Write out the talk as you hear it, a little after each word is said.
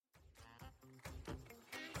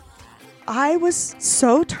I was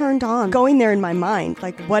so turned on going there in my mind.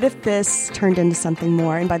 Like, what if this turned into something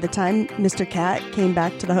more? And by the time Mr. Cat came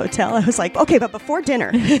back to the hotel, I was like, okay, but before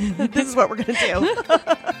dinner, this is what we're going to do.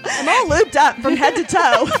 I'm all lubed up from head to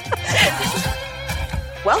toe.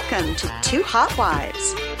 Welcome to Two Hot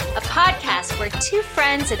Wives, a podcast where two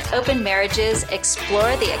friends in open marriages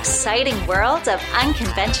explore the exciting world of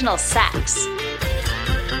unconventional sex.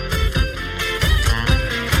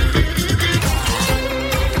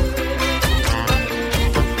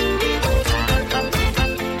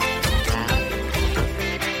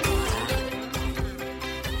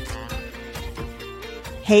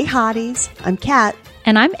 Hey, hotties. I'm Kat.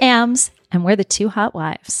 And I'm Ams, and we're the Two Hot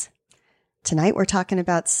Wives. Tonight we're talking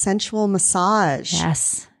about sensual massage.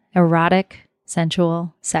 Yes. Erotic,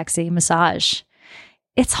 sensual, sexy massage.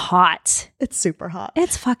 It's hot. It's super hot.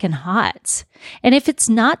 It's fucking hot. And if it's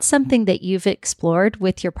not something that you've explored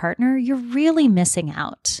with your partner, you're really missing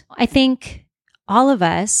out. I think all of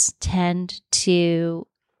us tend to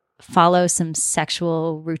follow some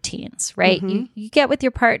sexual routines, right? Mm-hmm. You get with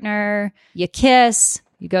your partner, you kiss,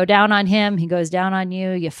 you go down on him, he goes down on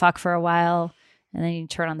you, you fuck for a while, and then you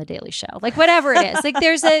turn on the Daily Show. Like whatever it is. Like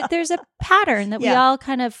there's a pattern that we all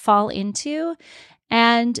kind of fall into.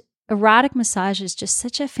 And erotic massage is just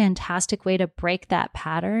such a fantastic way to break that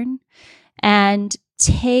pattern and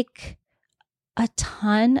take a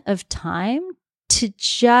ton of time to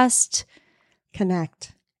just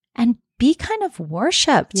connect and be kind of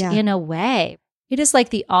worshipped in a way. It is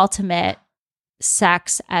like the ultimate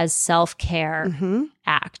sex as self-care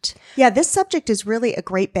act. Yeah, this subject is really a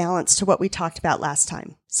great balance to what we talked about last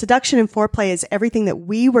time. Seduction and foreplay is everything that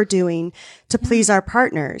we were doing to please our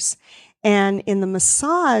partners. And in the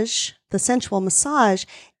massage, the sensual massage,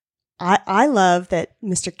 I love that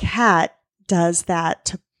Mr. Cat does that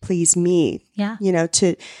to please me. Yeah. You know,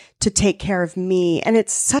 to take care of me. And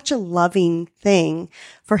it's such a loving thing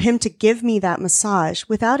for him to give me that massage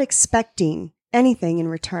without expecting anything in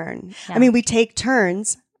return. Yeah. I mean, we take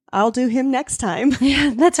turns. I'll do him next time.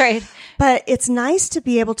 Yeah, that's right. But it's nice to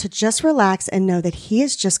be able to just relax and know that he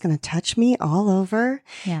is just going to touch me all over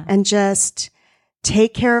and just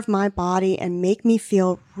take care of my body and make me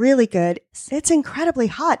feel really good. It's incredibly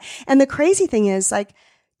hot. And the crazy thing is, like,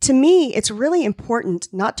 to me, it's really important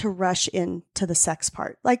not to rush into the sex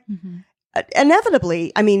part. Like,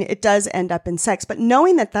 inevitably, I mean, it does end up in sex, but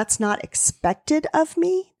knowing that that's not expected of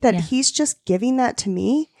me, that he's just giving that to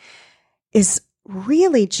me is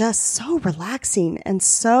really just so relaxing and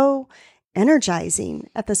so energizing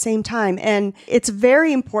at the same time. And it's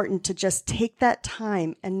very important to just take that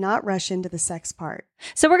time and not rush into the sex part.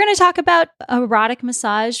 So we're going to talk about erotic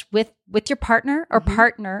massage with your partner or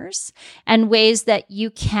partners and ways that you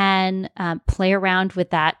can play around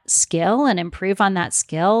with that skill and improve on that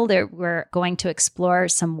skill. We're going to explore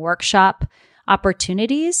some workshop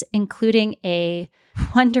opportunities, including a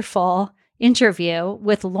wonderful interview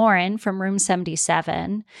with Lauren from Room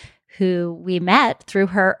 77, who we met through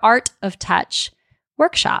her Art of Touch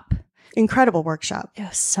workshop. Incredible workshop. It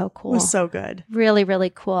was so cool. It was so good. Really, really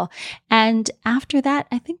cool. And after that,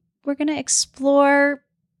 I think we're going to explore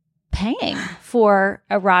paying for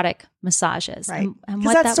erotic massages. Right. And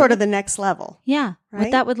because that's sort of the next level. Yeah. Right?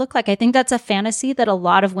 What that would look like. I think that's a fantasy that a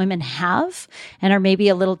lot of women have and are maybe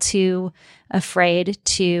a little too afraid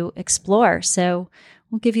to explore. So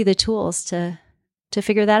we'll give you the tools to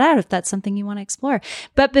figure that out if that's something you want to explore.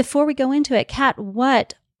 But before we go into it, Kat,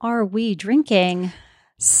 what are we drinking?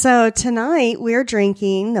 So tonight we're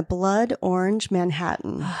drinking the Blood Orange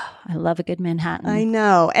Manhattan. Oh, I love a good Manhattan. I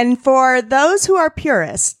know. And for those who are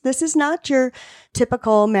purists, this is not your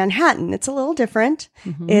typical Manhattan. It's a little different.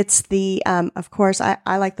 It's the, of course, I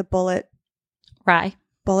like the Bullet Rye.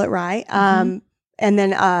 And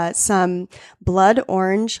then some blood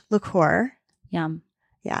orange liqueur. Yum.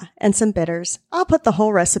 Yeah, and some bitters. I'll put the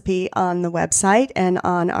whole recipe on the website and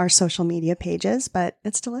on our social media pages, but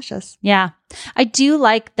it's delicious. Yeah. I do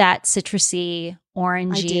like that citrusy,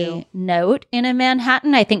 orangey note in a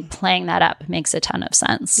Manhattan. I think playing that up makes a ton of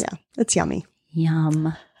sense. Yeah, it's yummy.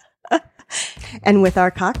 Yum. And with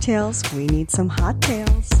our cocktails, we need some hot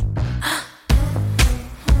tails.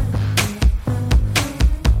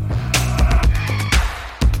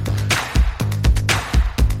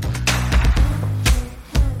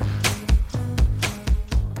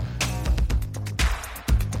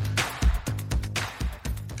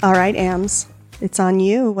 All right, Ams, it's on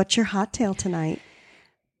you. What's your hot tail tonight?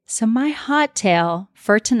 So my hot tail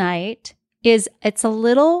for tonight is, it's a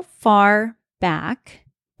little far back,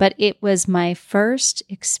 but it was my first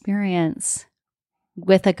experience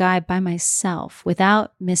with a guy by myself,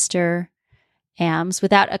 without Mr. Ams,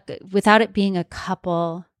 without it being a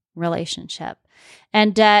couple relationship.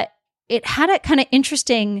 And it had a kind of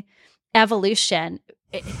interesting evolution.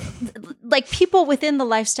 Like people within the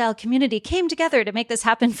lifestyle community came together to make this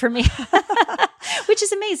happen for me, which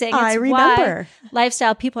is amazing. I remember. Why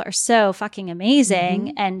lifestyle people are so fucking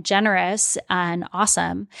amazing and generous and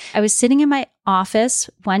awesome. I was sitting in my office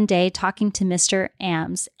one day talking to Mr.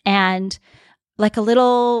 Ames, and like a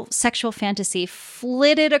little sexual fantasy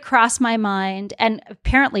flitted across my mind and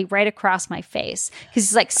apparently right across my face. Because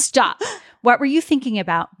he's like, stop. What were you thinking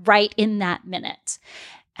about right in that minute?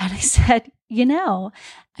 And I said,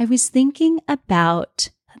 I was thinking about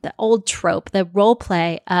the old trope, the role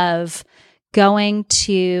play of going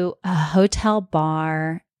to a hotel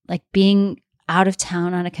bar, like being out of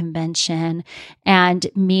town on a convention and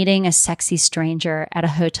meeting a sexy stranger at a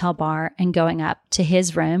hotel bar and going up to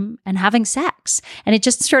his room and having sex. And it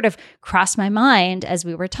just sort of crossed my mind as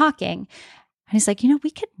we were talking. And he's like,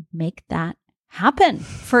 we could make that happen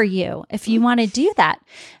for you if you want to do that.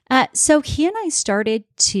 So he and I started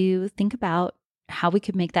to think about how we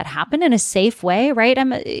could make that happen in a safe way, right?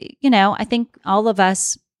 I think all of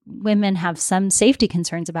us women have some safety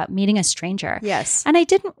concerns about meeting a stranger. Yes. And I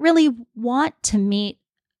didn't really want to meet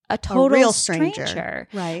a total real stranger.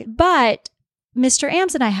 Right. But Mr.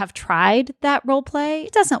 Ames and I have tried that role play.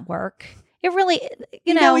 It doesn't work. It really,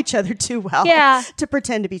 you know each other too well to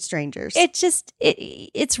pretend to be strangers.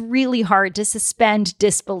 It's really hard to suspend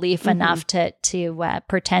disbelief enough to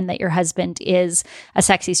pretend that your husband is a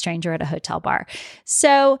sexy stranger at a hotel bar.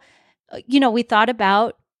 So, we thought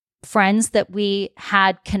about friends that we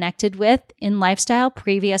had connected with in lifestyle,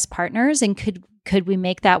 previous partners, and could we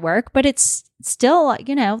make that work? But it's still,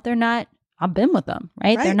 they're not, I've been with them,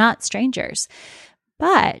 right? They're not strangers.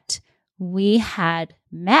 But we had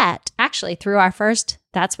met actually through our first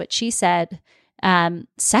That's What She Said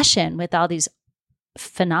session with all these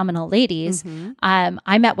phenomenal ladies.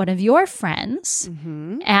 I met one of your friends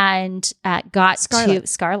and got to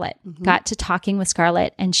Scarlett, got to talking with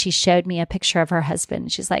Scarlett, and she showed me a picture of her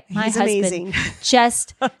husband. She's like, my husband amazing.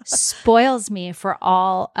 Just spoils me for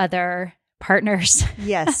all other partners.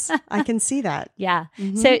 Yes, I can see that. Yeah.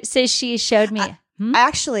 So she showed me.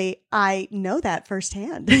 Actually, I know that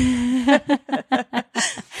firsthand.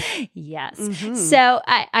 Yes. So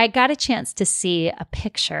I got a chance to see a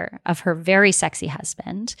picture of her very sexy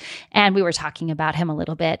husband. And we were talking about him a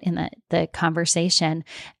little bit in the conversation.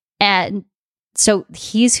 And so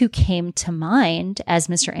he's who came to mind as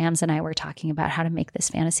Mr. Ames and I were talking about how to make this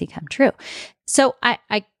fantasy come true. So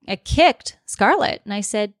I kicked Scarlett and I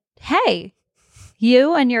said, hey,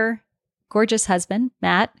 you and your gorgeous husband,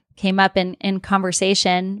 Matt, came up in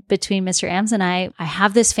conversation between Mr. Ames and I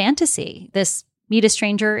have this fantasy, this meet a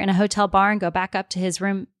stranger in a hotel bar and go back up to his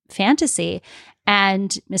room fantasy.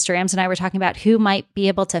 And Mr. Ames and I were talking about who might be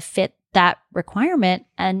able to fit that requirement.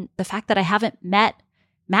 And the fact that I haven't met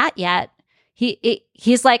Matt yet,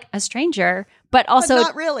 he's like a stranger, but also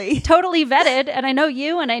not really totally vetted. And I know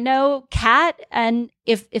you and I know Kat. And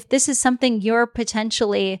if this is something you're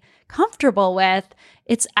potentially comfortable with,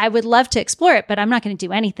 I would love to explore it, but I'm not going to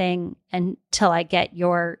do anything until I get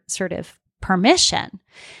your sort of permission.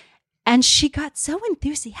 And she got so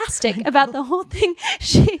enthusiastic about the whole thing.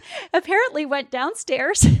 She apparently went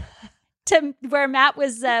downstairs to where Matt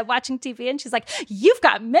was watching TV, and she's like, "You've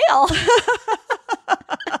got mail."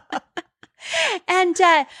 And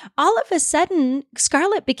all of a sudden,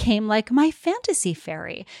 Scarlett became like my fantasy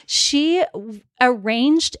fairy. She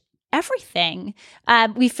arranged everything.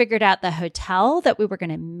 We figured out the hotel that we were going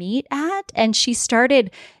to meet at, and she started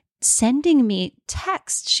sending me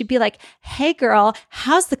texts. She'd be like, "Hey girl,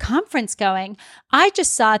 how's the conference going? I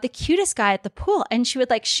just saw the cutest guy at the pool." And she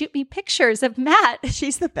would like shoot me pictures of Matt.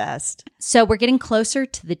 She's the best. So we're getting closer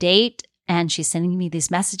to the date and she's sending me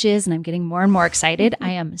these messages and I'm getting more and more excited.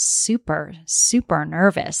 I am super, super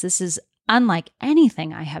nervous. This is unlike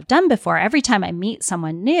anything I have done before. Every time I meet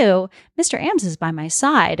someone new, Mr. Ames is by my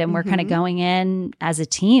side and we're kind of going in as a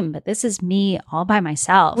team, but this is me all by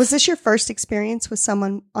myself. Was this your first experience with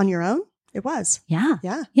someone on your own? It was. Yeah.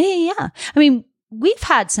 Yeah. I mean, we've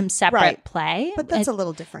had some separate play. But that's a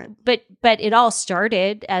little different. But it all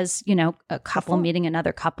started as, a couple meeting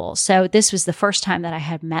another couple. So this was the first time that I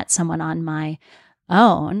had met someone on my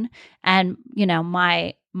own. And,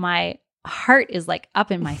 my heart is like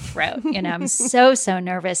up in my throat. I'm so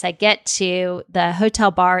nervous. I get to the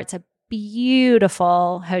hotel bar. It's a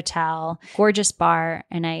beautiful hotel, gorgeous bar.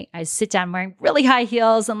 And I sit down wearing really high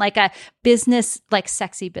heels and like a business, like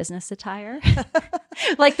sexy business attire,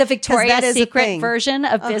 like the Victoria's Secret version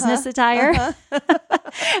of business attire.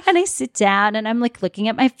 And I sit down and I'm like looking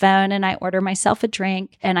at my phone and I order myself a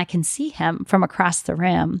drink and I can see him from across the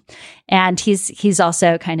room. And he's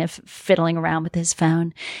also kind of fiddling around with his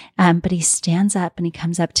phone. But he stands up and he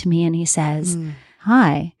comes up to me and he says,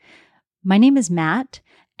 "Hi, my name is Matt.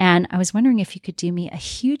 And I was wondering if you could do me a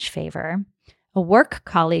huge favor. A work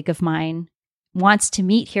colleague of mine wants to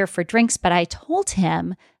meet here for drinks, but I told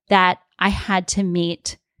him that I had to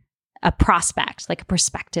meet a prospect, like a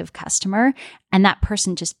prospective customer, and that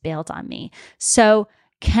person just bailed on me. So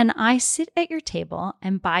can I sit at your table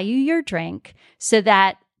and buy you your drink so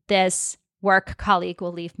that this work colleague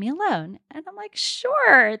will leave me alone?" And I'm like,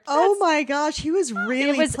 "Sure." Oh my gosh, he was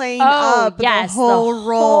really playing up the whole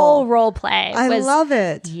role play. I love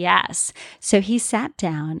it. Yes. So he sat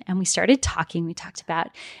down and we started talking. We talked about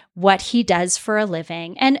what he does for a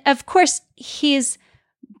living. And of course, he's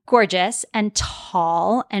gorgeous and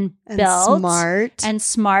tall and built. And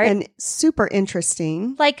smart. And super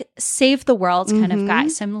interesting. Like save the world kind of guy.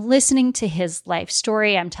 So I'm listening to his life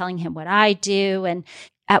story. I'm telling him what I do. And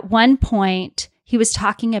at one point, he was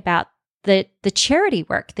talking about the charity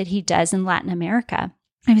work that he does in Latin America.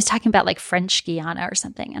 He was talking about like French Guiana or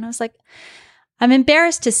something. And I was like, I'm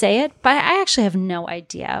embarrassed to say it, but I actually have no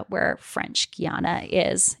idea where French Guiana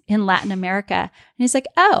is in Latin America. And he's like,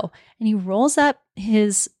 "Oh," and he rolls up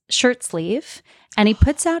his shirt sleeve and he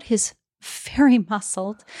puts out his very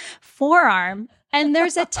muscled forearm. And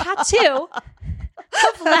there's a tattoo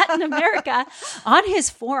of Latin America on his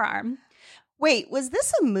forearm. Wait, was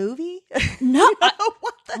this a movie? No.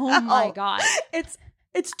 What the hell? My God.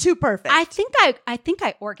 It's too perfect. I think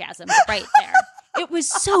I orgasmed right there. It was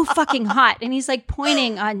so fucking hot. And he's like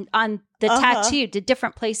pointing on the tattoo to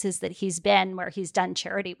different places that he's been where he's done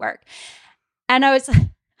charity work. And I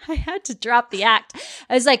had to drop the act.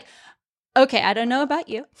 I was like, "Okay, I don't know about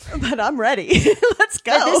you, but I'm ready. Let's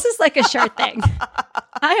go." But this is like a sure thing.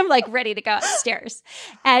 I am like ready to go upstairs.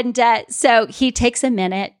 And so he takes a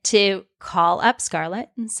minute to call up Scarlett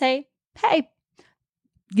and say, "Hey,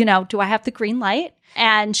 do I have the green light?"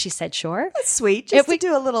 And she said, "Sure." That's sweet. Just to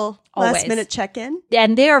do a little last minute check-in.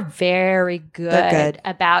 And they are very good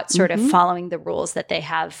about sort of following the rules that they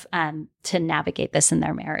have to navigate this in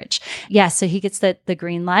their marriage. Yeah, so he gets the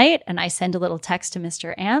green light and I send a little text to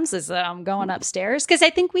Mr. Ames as I'm going upstairs. Because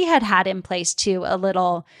I think we had in place too a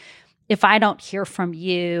little, if I don't hear from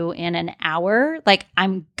you in an hour, like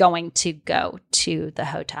I'm going to go to the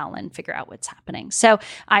hotel and figure out what's happening. So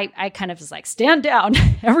I kind of was like, "Stand down,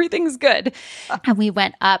 everything's good." And we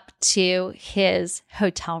went up to his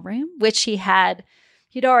hotel room, which he'd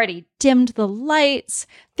already dimmed the lights.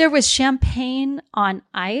 There was champagne on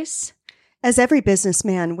ice. As every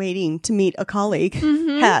businessman waiting to meet a colleague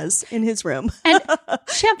has in his room. And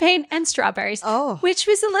champagne and strawberries, which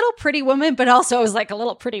was a little Pretty Woman, but also was like a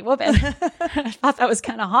little Pretty Woman. I thought that was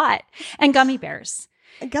kind of hot. And gummy bears.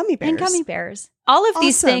 All of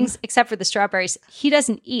these things, except for the strawberries, he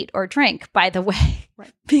doesn't eat or drink, by the way,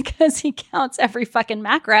 because he counts every fucking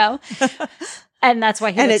macro. And that's why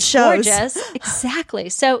he looks gorgeous. Exactly.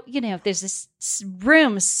 So, there's this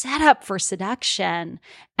room set up for seduction.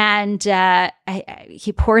 And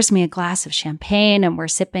he pours me a glass of champagne and we're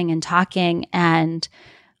sipping and talking. And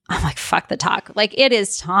I'm like, fuck the talk. Like, it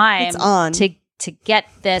is time to get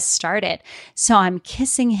this started. So I'm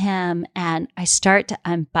kissing him and I start to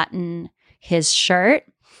unbutton his shirt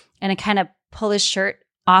and I kind of pull his shirt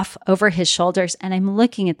off over his shoulders. And I'm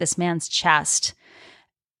looking at this man's chest.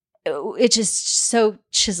 It's just so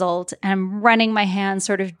chiseled. And I'm running my hands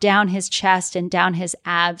sort of down his chest and down his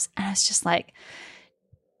abs. And I was just like,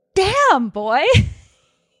 damn, boy,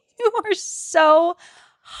 you are so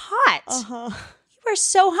hot. You are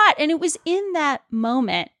so hot. And it was in that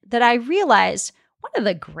moment that I realized one of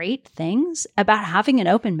the great things about having an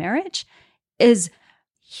open marriage is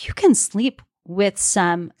you can sleep with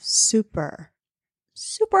some super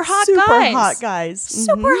hot guys.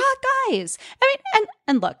 Super hot guys. I mean,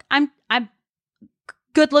 and look, I'm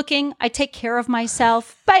good looking. I take care of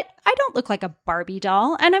myself, but I don't look like a Barbie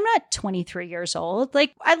doll, and I'm not 23 years old.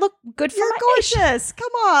 Like, I look good for my age. You're gorgeous.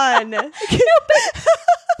 Come on. No,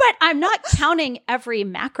 but I'm not counting every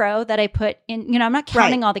macro that I put in. I'm not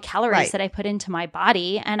counting all the calories that I put into my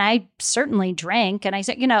body, and I certainly drink. And I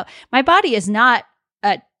said, my body is not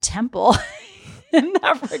a temple. In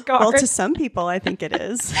that regard. Well, to some people, I think it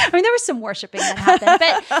is. I mean, there was some worshiping that happened,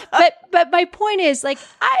 but my point is, like,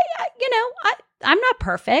 I'm not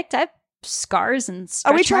perfect. I've scars and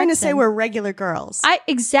stretch Are we trying to marks say we're regular girls?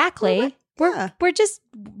 Exactly. We're just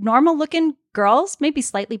normal looking girls, maybe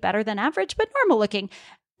slightly better than average, but normal looking.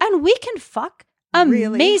 And we can fuck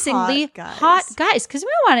amazingly hot guys because we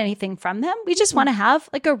don't want anything from them. We just want to have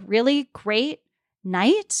like a really great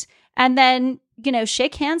night and then,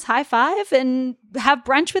 shake hands, high five, and have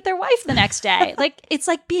brunch with their wife the next day. Like, it's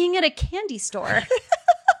like being at a candy store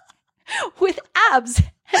with abs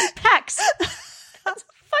and pecs. That's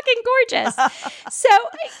fucking gorgeous. So,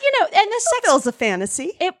 and the sex fills a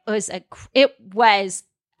fantasy. It was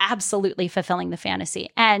absolutely fulfilling the fantasy.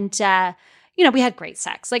 And, we had great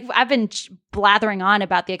sex. Like, I've been blathering on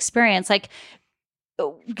about the experience. Like,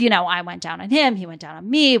 I went down on him, he went down on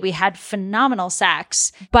me. We had phenomenal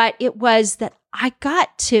sex, but it was that I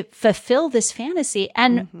got to fulfill this fantasy.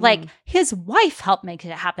 And like, his wife helped make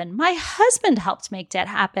it happen. My husband helped make it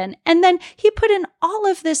happen. And then he put in all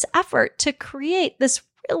of this effort to create this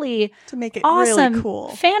really to make it awesome, really cool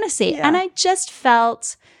fantasy. Yeah. And I just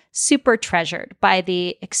felt super treasured by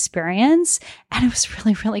the experience. And it was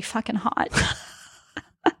really, really fucking hot.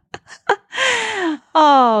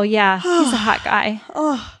 Oh, yeah. He's a hot guy.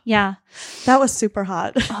 Oh, yeah. That was super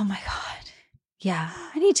hot. Oh, my God. Yeah.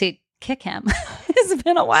 I need to kick him. It's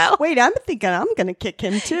been a while. Wait, I'm thinking I'm going to kick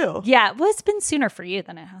him too. Yeah. Well, it's been sooner for you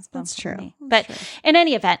than it has been That's for true. me. But in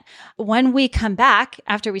any event, when we come back,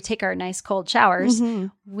 after we take our nice cold showers,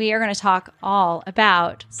 we are going to talk all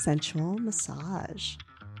about sensual massage.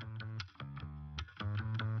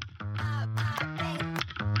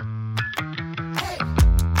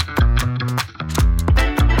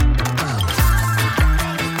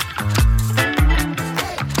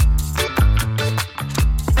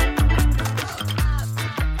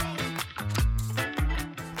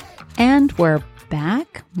 And we're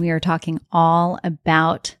back. We are talking all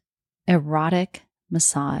about erotic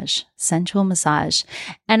massage, sensual massage.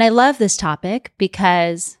 And I love this topic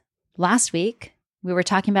because last week we were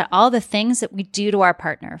talking about all the things that we do to our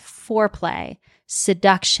partner: foreplay,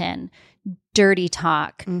 seduction, dirty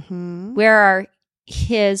talk. Where are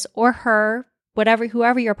his or her,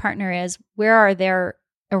 whoever your partner is, where are their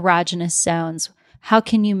erogenous zones? How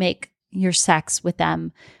can you make your sex with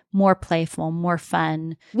them more playful, more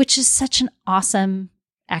fun, which is such an awesome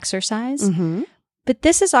exercise. But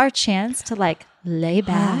this is our chance to like lay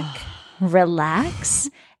back, relax,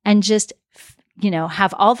 and just,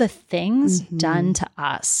 have all the things done to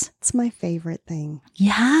us. It's my favorite thing.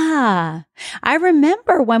 Yeah. I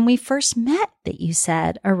remember when we first met that you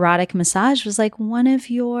said erotic massage was like one of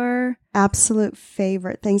your absolute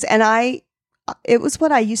favorite things. And it was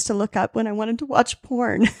what I used to look up when I wanted to watch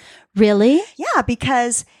porn. Really? Yeah,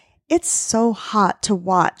 because it's so hot to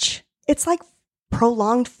watch. It's like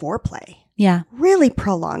prolonged foreplay. Yeah. Really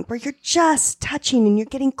prolonged, where you're just touching and you're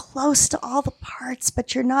getting close to all the parts,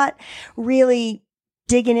 but you're not really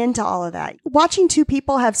digging into all of that. Watching two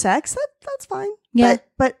people have sex, that's fine. Yeah.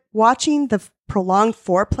 But watching the prolonged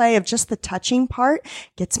foreplay of just the touching part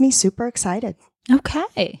gets me super excited.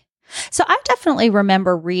 Okay. So I definitely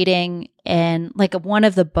remember reading in like one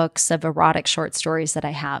of the books of erotic short stories that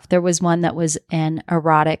I have. There was one that was an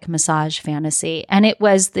erotic massage fantasy, and it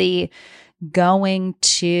was the going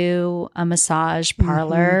to a massage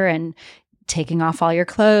parlor and taking off all your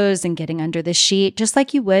clothes and getting under the sheet, just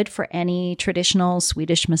like you would for any traditional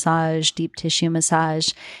Swedish massage, deep tissue massage,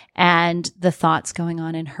 and the thoughts going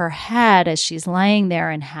on in her head as she's laying there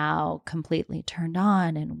and how completely turned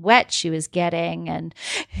on and wet she was getting. And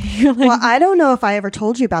you're like, well, I don't know if I ever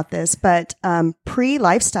told you about this, but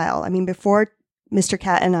pre-lifestyle, I mean, before Mr.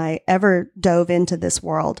 Cat and I ever dove into this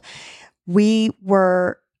world, we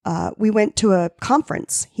went to a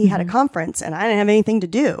conference. He had a conference and I didn't have anything to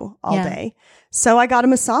do all day. So I got a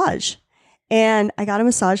massage, and I got a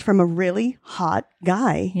massage from a really hot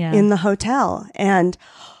guy in the hotel. And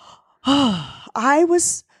I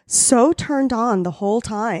was so turned on the whole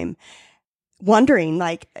time, wondering,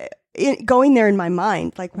 like, going there in my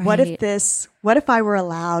mind, like, what if I were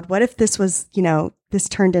allowed? What if this was, this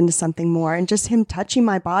turned into something more? And just him touching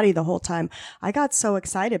my body the whole time. I got so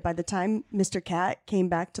excited. By the time Mr. Cat came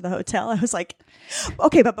back to the hotel, I was like,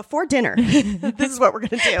 okay, but before dinner, this is what we're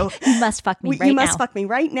going to do. You must fuck me right now. You must fuck me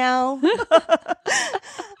right now.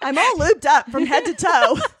 I'm all lubed up from head to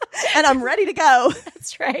toe and I'm ready to go.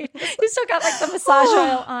 That's right. You still got like the massage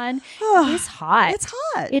oil on. It's hot. It's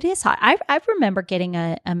hot. It is hot. I remember getting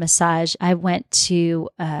a massage. I went to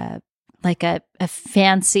like a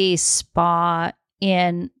fancy spa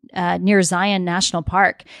in near Zion National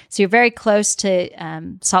Park. So you're very close to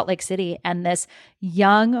Salt Lake City, and this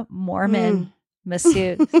young Mormon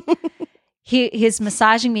masseuse he's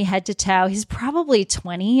massaging me head to toe. He's probably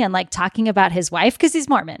 20 and like talking about his wife because he's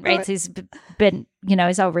Mormon, right? So he's been,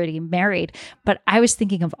 he's already married. But I was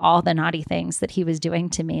thinking of all the naughty things that he was doing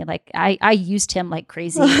to me. Like I used him like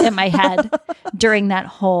crazy in my head during that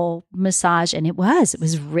whole massage. And it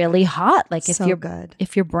was really hot. Like if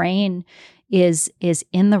your brain is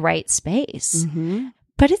in the right space. Mm-hmm.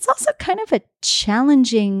 But it's also kind of a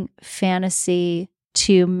challenging fantasy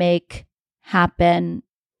to make happen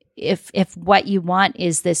if what you want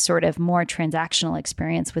is this sort of more transactional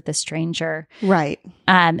experience with a stranger. Right.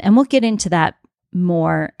 And we'll get into that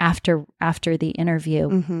more after the interview,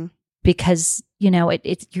 mm-hmm. because,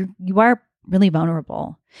 you are really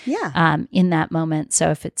vulnerable. Yeah. In that moment.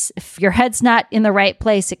 So if your head's not in the right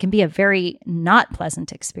place, it can be a very not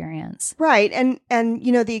pleasant experience. Right. And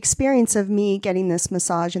the experience of me getting this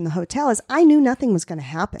massage in the hotel is I knew nothing was going to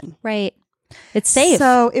happen. Right. It's safe.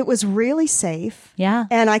 So it was really safe. Yeah.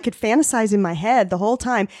 And I could fantasize in my head the whole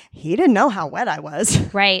time. He didn't know how wet I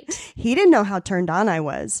was. Right. He didn't know how turned on I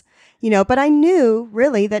was, but I knew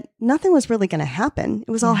really that nothing was really going to happen.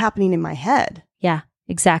 It was all happening in my head. Yeah,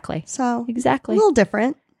 exactly. So exactly. A little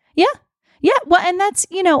different. Yeah. Yeah. Well, and that's,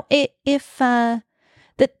 if the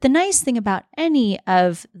nice thing about any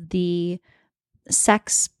of the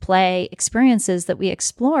sex play experiences that we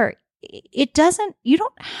explore, you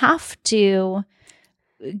don't have to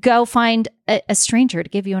go find a stranger to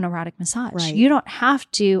give you an erotic massage. Right. You don't have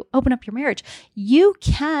to open up your marriage. You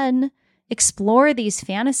can explore these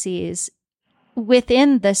fantasies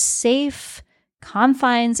within the safe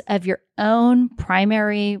confines of your own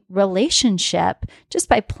primary relationship just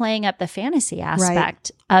by playing up the fantasy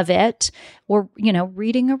aspect of it, or,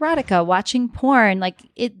 reading erotica, watching porn,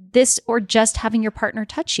 or just having your partner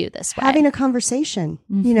touch you this way. Having a conversation,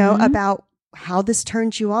 Mm-hmm. about how this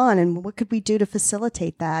turns you on and what could we do to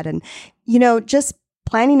facilitate that. And, just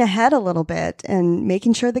planning ahead a little bit and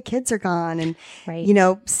making sure the kids are gone and,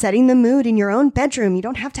 setting the mood in your own bedroom. You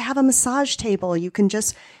don't have to have a massage table. You can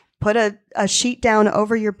just put a sheet down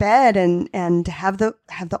over your bed and have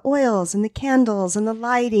the oils and the candles and the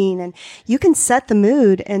lighting, and you can set the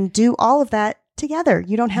mood and do all of that together.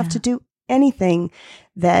 You don't have to do anything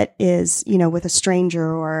that is, with a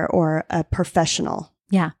stranger or a professional.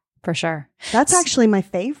 Yeah, for sure. That's actually my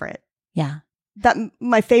favorite. Yeah. That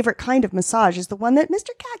my favorite kind of massage is the one that Mr.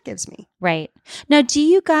 Cat gives me. Right. Now, do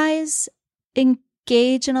you guys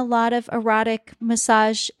engage in a lot of erotic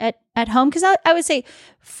massage at home? Because I would say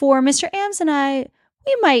for Mr. Ams and I,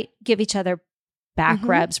 we might give each other back mm-hmm.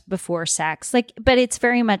 rubs before sex, but it's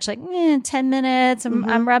very much like 10 minutes.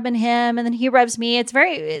 I'm rubbing him and then he rubs me. It's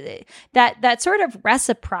very that sort of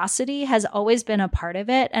reciprocity has always been a part of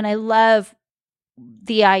it, and I love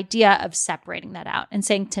the idea of separating that out and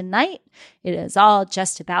saying tonight it is all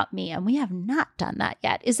just about me, and we have not done that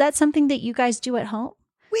yet. Is that something that you guys do at home?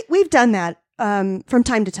 We've done that from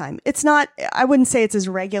time to time. It's not, I wouldn't say it's as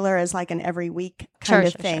regular as like an every week kind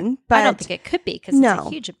of thing. Sure. But I don't think it could be because it's a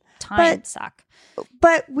huge time suck.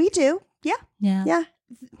 But we do. Yeah. Yeah.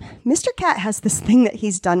 Mr. Cat has this thing that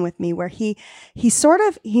he's done with me where he's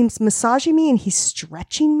massaging me and he's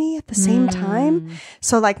stretching me at the same time.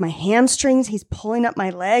 So like my hamstrings, he's pulling up my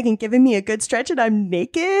leg and giving me a good stretch, and I'm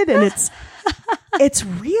naked, and it's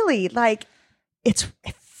really like, it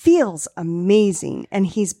feels amazing. And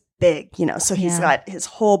he's big, so he's got his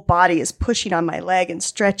whole body is pushing on my leg and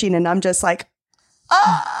stretching, and I'm just like,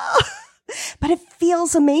 but it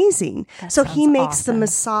feels amazing. So he makes the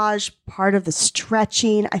massage part of the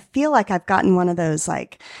stretching. I feel like I've gotten one of those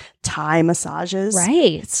like Thai massages.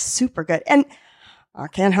 Right. It's super good. And I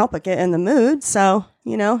can't help but get in the mood. So,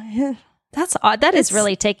 that's odd. That is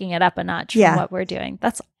really taking it up a notch from what we're doing.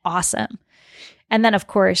 That's awesome. And then, of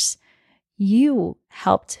course, you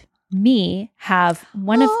helped me have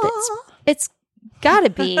one of it's got to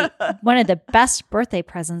be one of the best birthday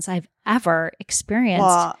presents I've ever experienced.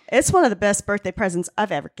 Well, it's one of the best birthday presents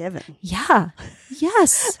I've ever given. Yeah.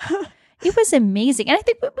 Yes. It was amazing. And I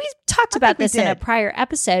think we talked about this in a prior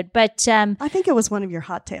episode, but I think it was one of your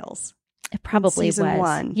hot tales. It probably was. Season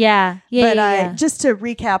 1. Yeah. But just to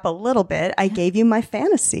recap a little bit, I gave you my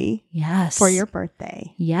fantasy for your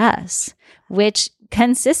birthday. Yes. Which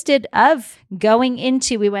consisted of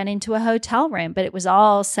we went into a hotel room, but it was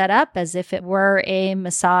all set up as if it were a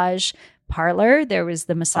massage parlor. There was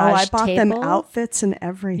the massage table. I bought them outfits and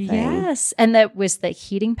everything. Yes. And that was the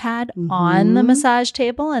heating pad on the massage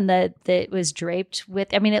table, and that was draped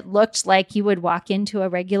with, it looked like you would walk into a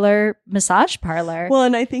regular massage parlor. Well,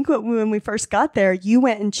 and I think when we first got there, you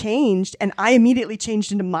went and changed, and I immediately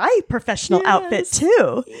changed into my professional outfit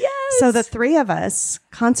too. Yes. So the three of us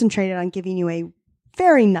concentrated on giving you a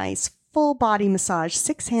very nice, full body massage,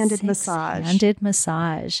 six-handed massage. Six-handed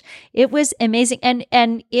massage. It was amazing.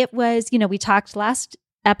 And it was, we talked last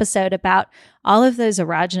episode about all of those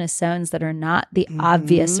erogenous zones that are not the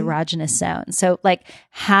obvious erogenous zones. So like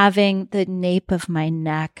having the nape of my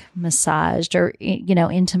neck massaged or,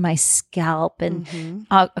 into my scalp and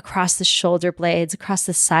across the shoulder blades, across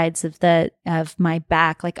the sides of my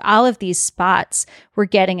back, like all of these spots were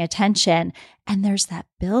getting attention. And there's that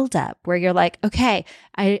buildup where you're like, okay,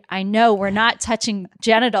 I know we're not touching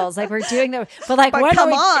genitals, like we're doing the, but like, when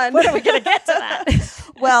are we going to get to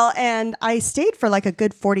that? Well, and I stayed for like a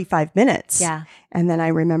good 45 minutes. Yeah. And then I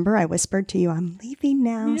remember I whispered to you, I'm leaving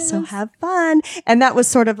now, so have fun. And that was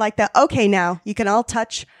sort of like okay, now you can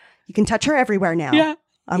touch her everywhere now. Yeah.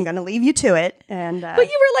 I'm going to leave you to it. And but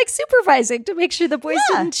you were like supervising to make sure the boys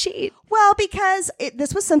didn't cheat. Well, because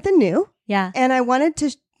this was something new. Yeah. And I wanted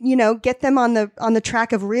to, get them on the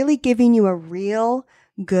track of really giving you a real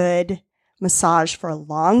good massage for a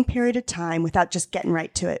long period of time without just getting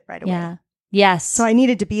right to it right away. Yeah. Yes. So I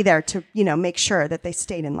needed to be there to, make sure that they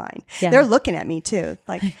stayed in line. Yeah. They're looking at me too.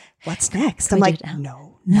 Like, what's next? I'm like,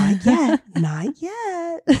 no, not yet. Not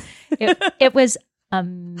yet. It was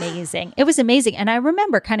amazing. It was amazing. And I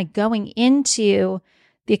remember kind of going into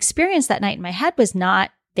the experience that night, and my head was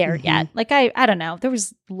not there yet. Like, I don't know.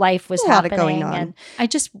 Life was happening. Going on. And I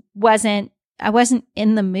just wasn't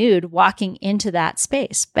in the mood walking into that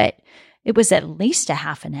space. But it was at least a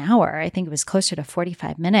half an hour. I think it was closer to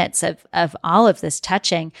 45 minutes of all of this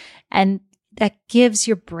touching. And that gives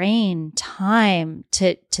your brain time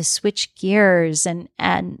to switch gears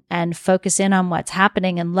and focus in on what's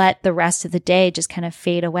happening and let the rest of the day just kind of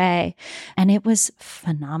fade away. And it was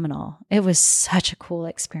phenomenal. It was such a cool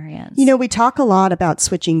experience. We talk a lot about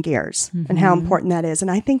switching gears and how important that is.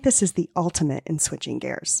 And I think this is the ultimate in switching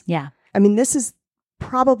gears. Yeah. I mean, this is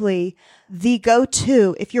probably the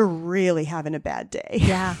go-to if you're really having a bad day.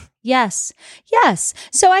 Yeah. Yes. Yes.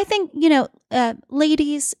 So I think,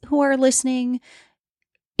 ladies who are listening,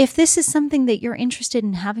 if this is something that you're interested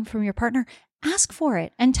in having from your partner, ask for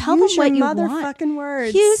it and tell them what you want. Use your motherfucking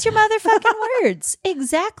words. Use your motherfucking words.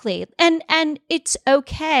 Exactly. And it's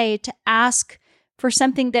okay to ask for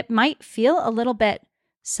something that might feel a little bit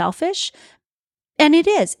selfish. And it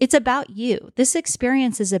is. It's about you. This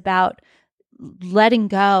experience is about letting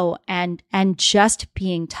go and just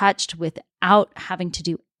being touched without having to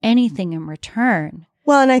do anything in return.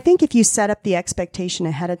 Well, and I think if you set up the expectation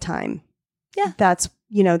ahead of time, that's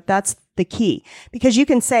the key, because you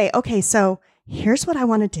can say, okay, so here's what I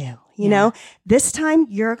want to do. This time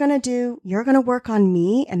you're going to work on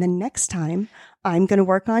me, and the next time I'm going to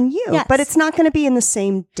work on you. Yes. But it's not going to be in the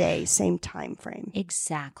same day, same time frame.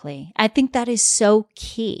 Exactly. I think that is so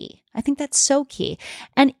key. I think that's so key.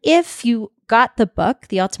 And if you got the book,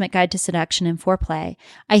 The Ultimate Guide to Seduction and Foreplay,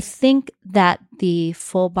 I think that the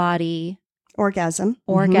full body orgasm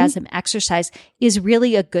exercise is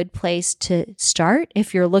really a good place to start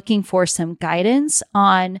if you're looking for some guidance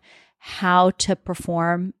on how to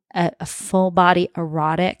perform a full body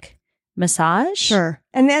erotic massage. Sure.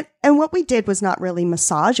 And what we did was not really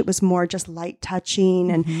massage. It was more just light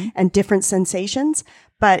touching and different sensations,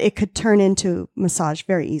 but it could turn into massage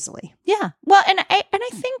very easily. Yeah. Well, and I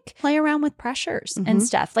think play around with pressures and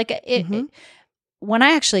stuff. Like when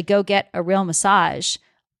I actually go get a real massage,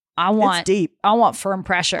 it's deep. I want firm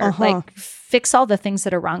pressure. Like fix all the things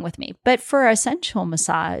that are wrong with me. But for a sensual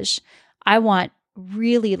massage, I want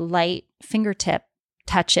really light fingertip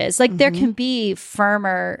touches. Like there can be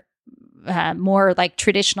firmer, more like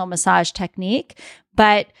traditional massage technique,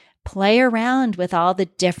 but play around with all the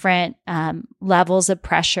different levels of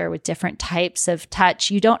pressure with different types of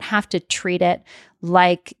touch. You don't have to treat it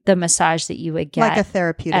like the massage that you would get. Like a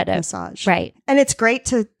therapeutic massage. Right. And it's great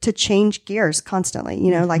to change gears constantly.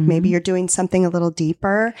 Like maybe you're doing something a little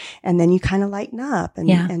deeper and then you kind of lighten up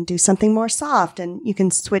and do something more soft, and you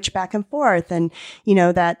can switch back and forth. And,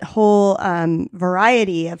 that whole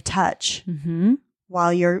variety of touch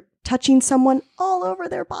while you're touching someone all over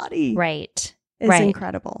their body. Right. It's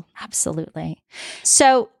incredible. Absolutely.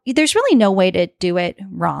 So there's really no way to do it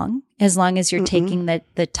wrong as long as you're taking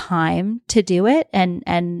the time to do it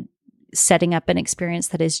and setting up an experience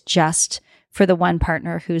that is just for the one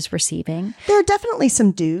partner who's receiving. There are definitely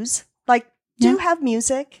some do's. Like, have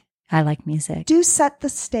music. I like music. Do set the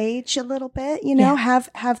stage a little bit,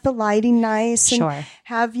 have the lighting nice. And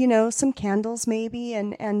have, some candles maybe.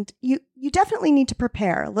 And you definitely need to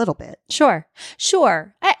prepare a little bit. Sure.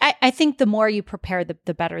 I think the more you prepare,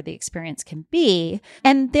 the better the experience can be.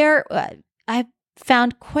 And I've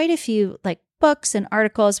found quite a few like books and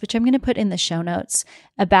articles, which I'm going to put in the show notes,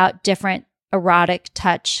 about different erotic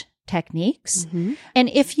touch techniques. And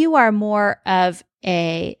if you are more of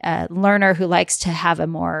a learner who likes to have a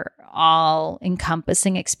more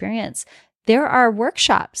all-encompassing experience, there are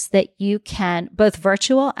workshops that you can, both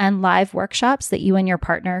virtual and live workshops that you and your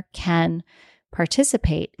partner can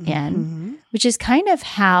participate in, which is kind of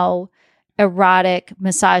how erotic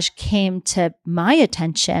massage came to my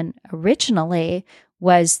attention originally,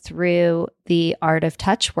 was through the Art of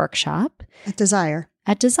Touch workshop at Desire.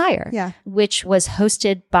 Yeah. Which was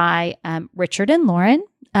hosted by Richard and Lauren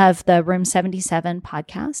of the Room 77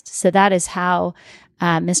 podcast. So that is how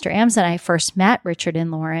Mr. Ams and I first met Richard and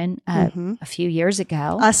Lauren a few years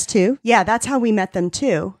ago. Us too. Yeah, that's how we met them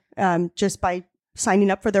too, just by signing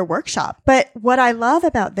up for their workshop. But what I love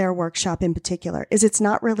about their workshop in particular is it's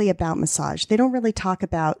not really about massage. They don't really talk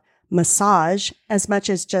about massage as much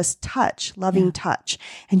as just touch, loving touch.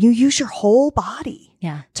 And you use your whole body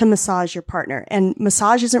to massage your partner. And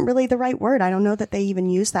massage isn't really the right word. I don't know that they even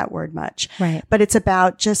use that word much. Right. But it's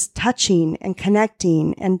about just touching and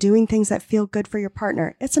connecting and doing things that feel good for your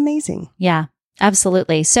partner. It's amazing. Yeah.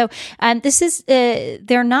 Absolutely. So this is,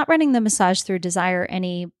 they're not running the massage through Desire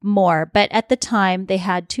anymore, but at the time they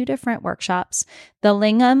had two different workshops. The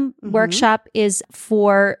Lingam workshop is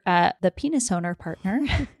for the penis owner partner.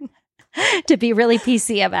 To be really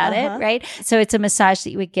PC about it, right? So it's a massage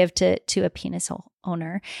that you would give to a penis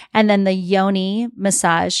owner. And then the Yoni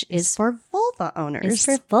massage is for vulva owners.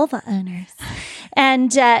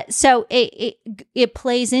 And so it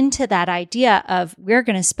plays into that idea of we're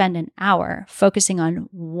going to spend an hour focusing on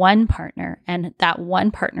one partner and that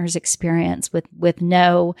one partner's experience with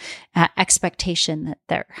no expectation that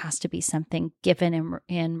there has to be something given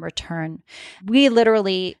in return. We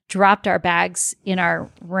literally dropped our bags in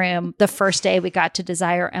our room the first day we got to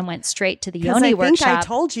Desire and went straight to the Yoni workshop. I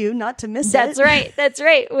told you not to miss it. That's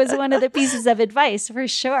right. It was one of the pieces of advice for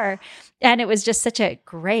sure. And it was just such a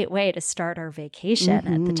great way to start our vacation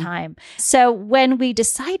at the time. So when we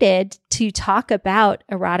decided to talk about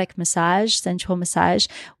erotic massage, sensual massage,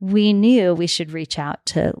 we knew we should reach out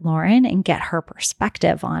to Lauren and get her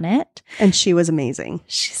perspective on it. And she was amazing.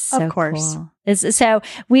 She's so of course. Cool. So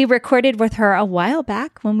we recorded with her a while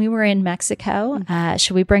back when we were in Mexico.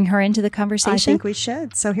 Should we bring her into the conversation? I think we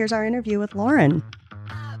should. So here's our interview with Lauren.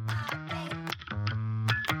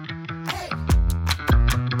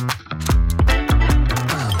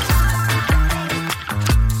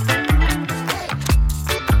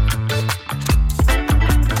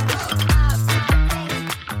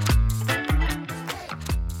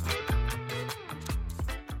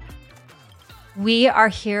 We are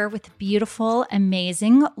here with beautiful,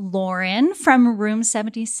 amazing Lauren from Room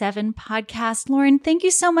 77 podcast. Lauren, thank you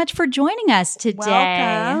so much for joining us today.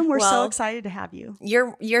 Welcome. We're so excited to have you.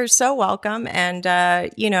 You're so welcome. And,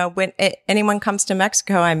 when anyone comes to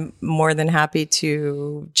Mexico, I'm more than happy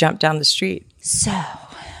to jump down the street. So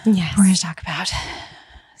we're going to talk about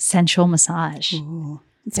sensual massage. Ooh,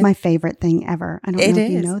 it's my favorite thing ever. I don't know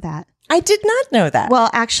if you know that. I did not know that. Well,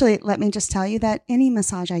 actually, let me just tell you that any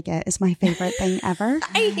massage I get is my favorite thing ever.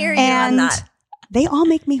 I hear you on that. They all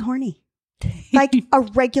make me horny. Like a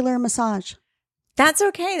regular massage. That's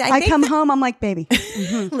okay. I come home, I'm like, baby,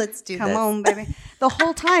 let's do this. Come on, baby. The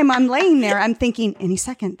whole time I'm laying there, I'm thinking, any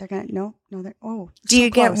second, they're going to, no, they're, Do you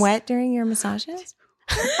get wet during your massages?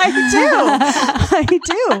 I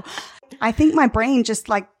do. I think my brain just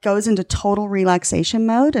goes into total relaxation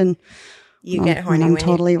mode and you get horny when I'm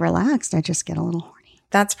totally relaxed. I just get a little horny.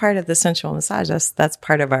 That's part of the sensual massage. That's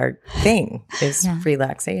part of our thing is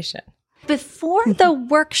relaxation. Before the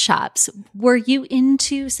workshops, were you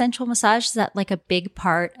into sensual massage? Is that a big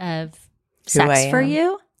part of sex for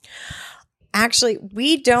you? Actually,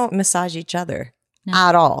 we don't massage each other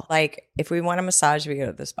at all. If we want a massage, we go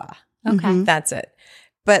to the spa. Okay. That's it.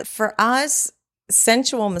 But for us,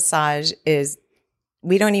 sensual massage is,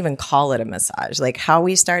 we don't even call it a massage. How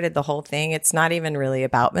we started the whole thing, it's not even really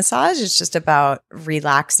about massage. It's just about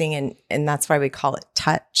relaxing. And that's why we call it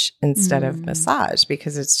touch instead of massage,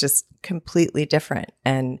 because it's just completely different.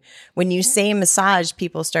 And when you say massage,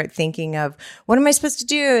 people start thinking of, what am I supposed to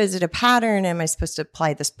do? Is it a pattern? Am I supposed to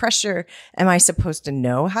apply this pressure? Am I supposed to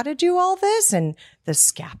know how to do all this? And the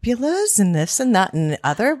scapulas and this and that and the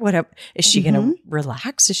other? Is she going to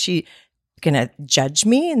relax? Is she going to judge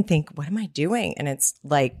me and think, what am I doing? And it's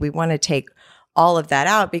we want to take all of that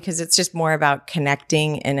out, because it's just more about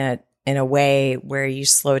connecting in a way where you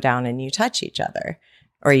slow down and you touch each other,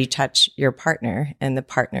 or you touch your partner and the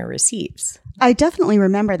partner receives. I definitely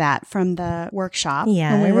remember that from the workshop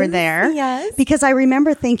when we were there. Yes. Because I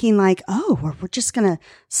remember thinking like, oh, we're just going to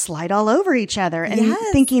slide all over each other. And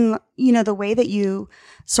thinking, the way that you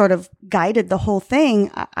sort of guided the whole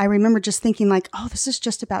thing, I remember just thinking like, oh, this is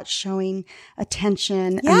just about showing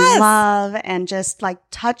attention and love and just like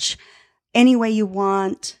touch any way you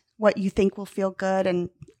want, what you think will feel good. And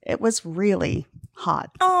it was really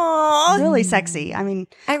hot. Aww. Really sexy. I mean,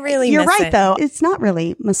 you're right though. It's not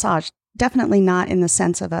really massage. Definitely not in the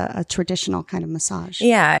sense of a traditional kind of massage.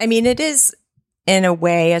 Yeah. I mean, it is in a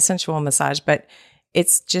way a sensual massage, but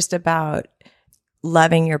it's just about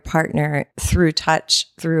loving your partner through touch,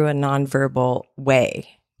 through a nonverbal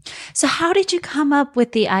way. So how did you come up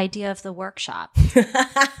with the idea of the workshop?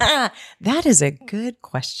 That is a good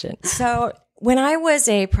question. So when I was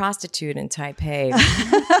a prostitute in Taipei,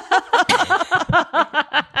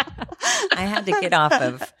 I had to get off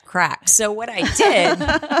of crack. So what I did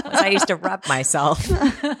was I used to rub myself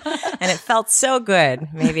and it felt so good.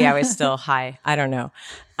 Maybe I was still high. I don't know.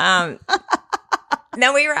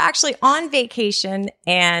 Now we were actually on vacation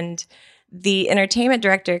and the entertainment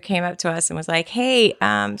director came up to us and was like, hey,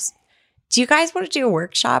 do you guys want to do a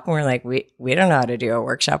workshop? And we're like, we don't know how to do a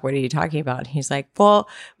workshop. What are you talking about? And he's like, well,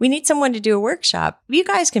 we need someone to do a workshop. You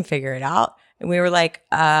guys can figure it out. And we were like,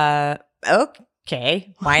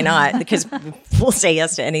 okay, why not? Because we'll say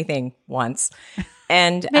yes to anything once.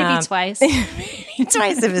 And maybe twice. Maybe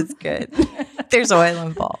twice if it's good. There's oil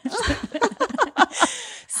involved.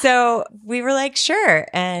 So we were like, sure.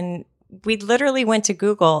 And we literally went to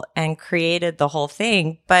Google and created the whole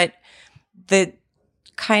thing. But the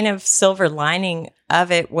kind of silver lining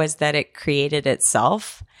of it was that it created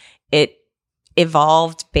itself. It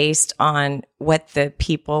evolved based on what the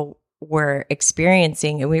people were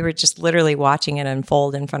experiencing, and we were just literally watching it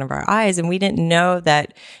unfold in front of our eyes. And we didn't know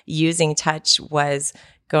that using touch was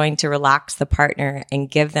going to relax the partner and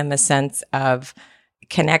give them a sense of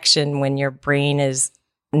connection when your brain is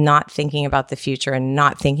not thinking about the future and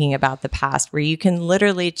not thinking about the past, where you can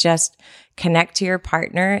literally just connect to your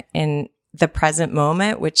partner in the present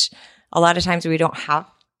moment, which a lot of times we don't have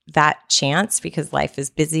that chance because life is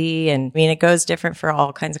busy. And I mean, it goes different for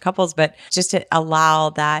all kinds of couples, but just to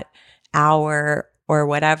allow that hour or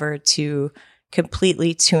whatever to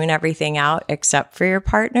completely tune everything out except for your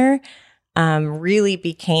partner really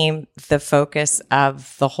became the focus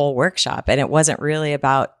of the whole workshop. And it wasn't really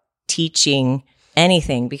about teaching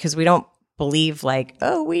anything because we don't believe like,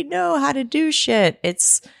 oh, we know how to do shit.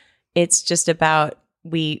 It's just about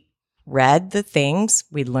we read the things,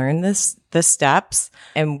 we learned the steps,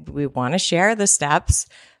 and we want to share the steps.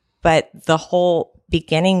 But the whole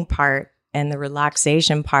beginning part and the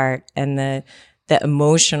relaxation part and the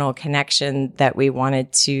emotional connection that we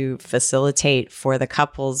wanted to facilitate for the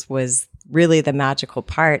couples was really the magical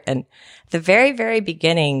part. And the very, very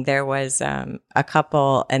beginning, there was a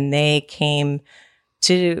couple and they came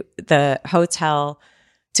to the hotel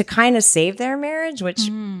to kind of save their marriage, which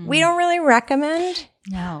we don't really recommend.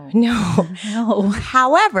 No.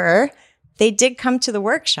 However, they did come to the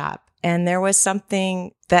workshop and there was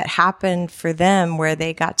something that happened for them where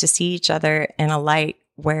they got to see each other in a light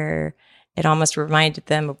where it almost reminded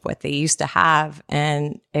them of what they used to have.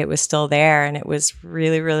 And it was still there. And it was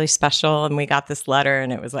really, really special. And we got this letter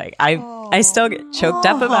and it was like, I still get choked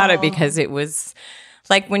up about it because it was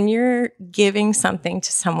like when you're giving something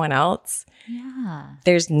to someone else,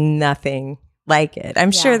 there's nothing like it.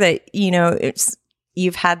 I'm sure that,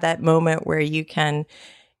 you've had that moment where you can,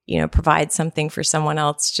 provide something for someone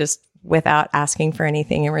else just without asking for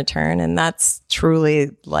anything in return. And that's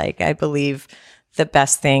truly, like, I believe, the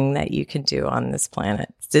best thing that you can do on this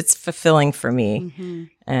planet. It's fulfilling for me. Mm-hmm.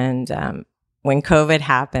 And when COVID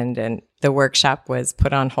happened and the workshop was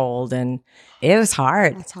put on hold, and it was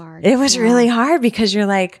hard. That's hard. It was really hard because you're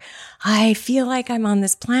like, I feel like I'm on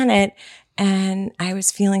this planet, and I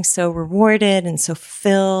was feeling so rewarded and so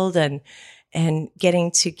fulfilled and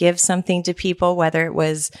getting to give something to people, whether it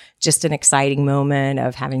was just an exciting moment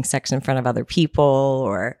of having sex in front of other people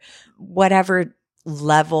or whatever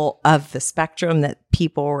level of the spectrum that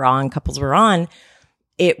people were on, couples were on.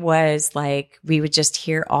 It was like we would just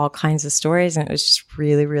hear all kinds of stories, and it was just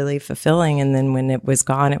really, really fulfilling. And then when it was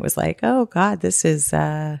gone, it was like, oh God, this is,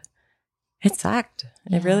 it sucked.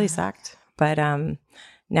 It really sucked. But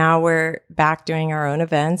now we're back doing our own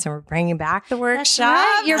events and we're bringing back the workshop.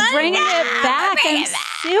 Right. You're bringing it back. I'm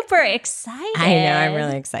super excited. I know. I'm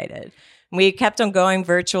really excited. We kept on going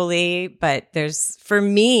virtually, but for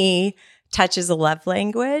me, touch is a love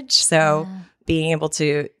language. So being able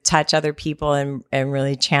to touch other people and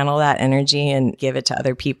really channel that energy and give it to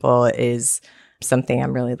other people is something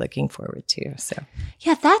I'm really looking forward to. So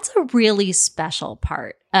yeah, that's a really special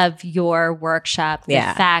part of your workshop. The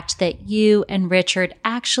fact that you and Richard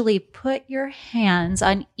actually put your hands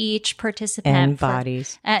on each participant and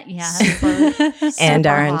bodies. And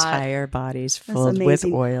our entire bodies filled with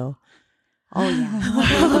oil. Oh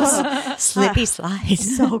yeah. Slippy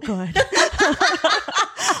slides. So good.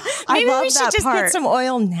 Maybe I love we should that just part. get some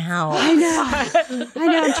oil now. I know.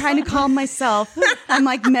 I'm trying to calm myself. I'm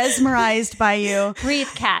like mesmerized by you. Breathe,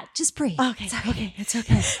 Kat. Just breathe. Okay. It's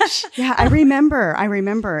okay. Yeah, I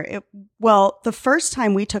remember. Well, the first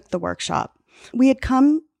time we took the workshop, we had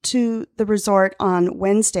come to the resort on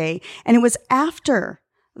Wednesday, and it was after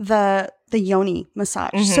the yoni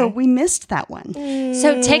massage. Mm-hmm. So we missed that one.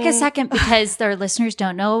 So take a second, because their listeners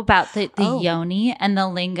don't know about the yoni and the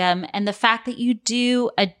lingam, and the fact that you do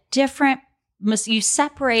a different, you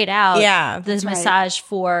separate out the massage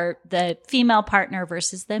for the female partner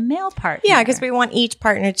versus the male partner. Yeah, because we want each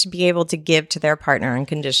partner to be able to give to their partner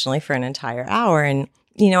unconditionally for an entire hour. And,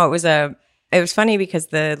 it was funny because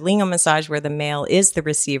the lingam massage where the male is the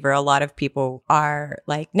receiver, a lot of people are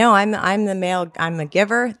like, no, I'm the male. I'm a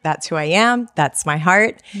giver. That's who I am. That's my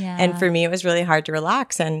heart. Yeah. And for me, it was really hard to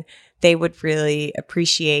relax. And they would really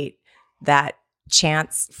appreciate that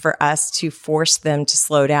chance for us to force them to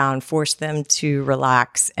slow down, force them to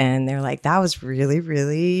relax. And they're like, that was really,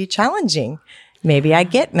 really challenging. Maybe I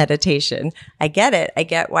get meditation. I get it. I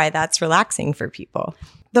get why that's relaxing for people.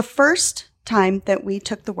 The first time that we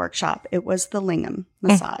took the workshop, it was the lingam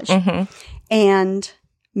massage. Mm-hmm. And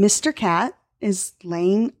Mr. Cat is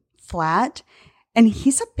laying flat, and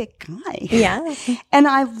he's a big guy. Yeah. And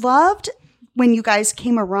I loved when you guys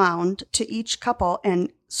came around to each couple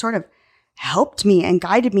and sort of helped me and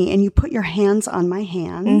guided me, and you put your hands on my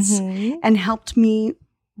hands and helped me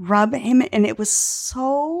rub him. And it was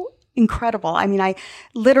so incredible. I mean, I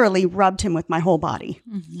literally rubbed him with my whole body.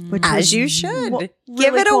 Which as you should.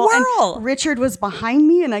 Give it cool. a whirl. And Richard was behind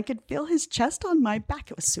me, and I could feel his chest on my back.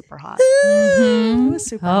 It was super hot. It was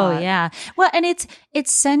super hot. Oh, yeah. Well, and it's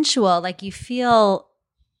sensual. Like, you feel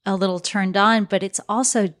a little turned on, but it's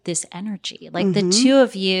also this energy. Like the two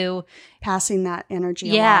of you passing that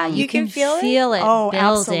energy along. You can feel it building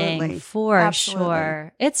absolutely. For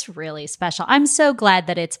sure. It's really special. I'm so glad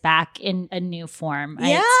that it's back in a new form.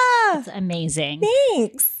 It's amazing.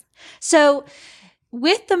 Thanks. So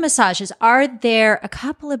with the massages, are there a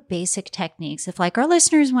couple of basic techniques if like our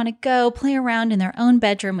listeners want to go play around in their own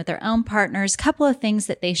bedroom with their own partners, a couple of things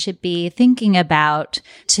that they should be thinking about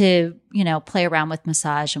to, play around with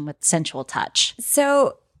massage and with sensual touch?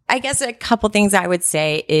 So I guess a couple things I would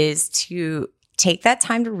say is to take that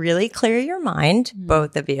time to really clear your mind,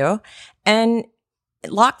 both of you, and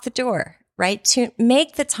lock the door, right? To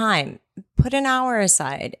make the time, put an hour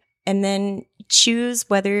aside, and then choose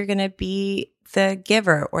whether you're going to be the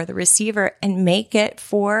giver or the receiver and make it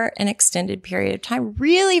for an extended period of time.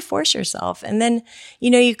 Really force yourself. And then,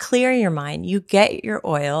 you clear your mind, you get your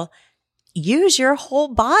oil, use your whole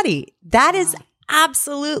body. That is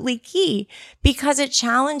absolutely key because it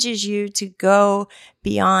challenges you to go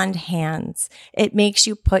beyond hands. It makes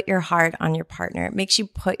you put your heart on your partner. It makes you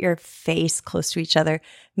put your face close to each other.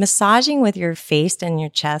 Massaging with your face and your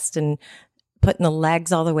chest and putting the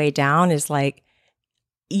legs all the way down is like,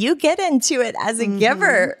 you get into it as a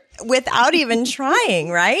giver without even trying,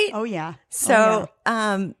 right? Oh, yeah. So,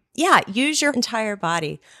 use your entire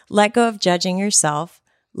body. Let go of judging yourself.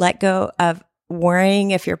 Let go of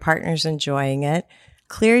worrying if your partner's enjoying it.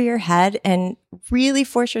 Clear your head and really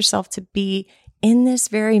force yourself to be in this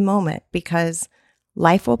very moment because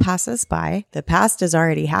life will pass us by. The past has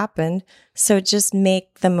already happened. So just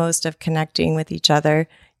make the most of connecting with each other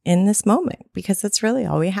in this moment because that's really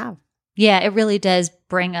all we have. Yeah, it really does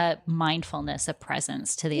bring a mindfulness, a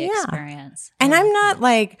presence to the experience. And I'm not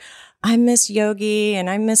like, I'm Miss Yogi and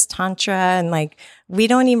I'm Miss Tantra. And like, we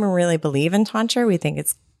don't even really believe in Tantra. We think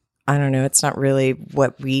it's not really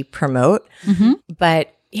what we promote.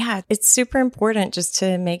 But yeah, it's super important just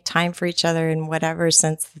to make time for each other in whatever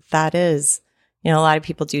sense that is. A lot of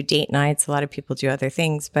people do date nights. A lot of people do other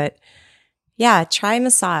things. But yeah, try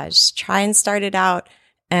massage. Try and start it out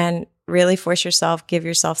and really force yourself, give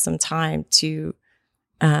yourself some time to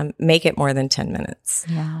make it more than 10 minutes.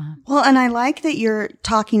 Yeah. Well, and I like that you're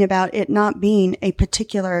talking about it not being a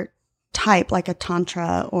particular type like a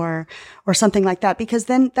tantra or something like that, because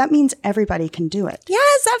then that means everybody can do it.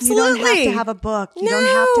 Yes, absolutely. You don't have to have a book. You don't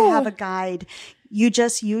have to have a guide. You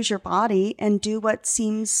just use your body and do what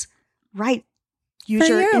seems right. Use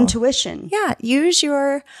your intuition. Yeah. Use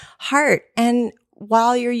your heart and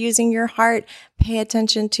while you're using your heart, pay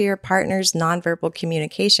attention to your partner's nonverbal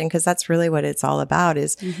communication, because that's really what it's all about,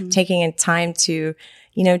 is taking a time to,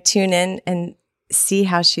 tune in and see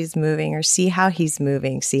how she's moving or see how he's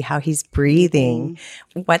moving, see how he's breathing,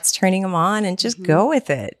 what's turning him on, and just go with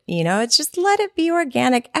it. It's just let it be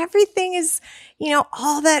organic. Everything is,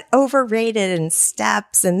 all that overrated and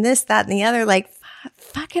steps and this, that, and the other. Like,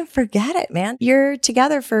 fucking forget it, man. You're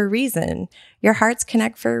together for a reason. Your hearts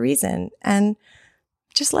connect for a reason, and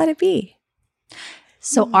just let it be.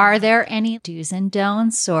 So are there any do's and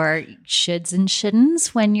don'ts or shoulds and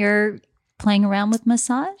shouldn'ts when you're playing around with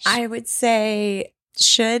massage? I would say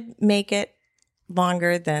should make it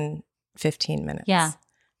longer than 15 minutes. Yeah.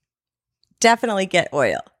 Definitely get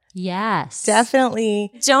oil. Yes.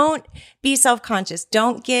 Definitely don't be self-conscious.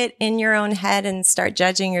 Don't get in your own head and start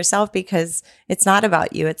judging yourself, because it's not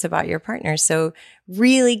about you. It's about your partner. So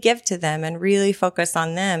really give to them and really focus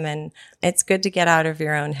on them. And it's good to get out of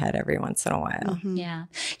your own head every once in a while. Yeah.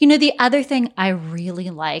 The other thing I really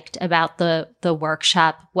liked about the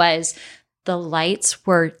workshop was the lights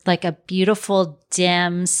were like a beautiful,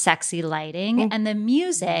 dim, sexy lighting, and the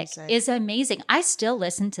music is amazing. I still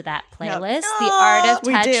listen to that playlist. The Art of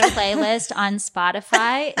Touch playlist on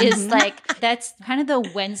Spotify is like, that's kind of the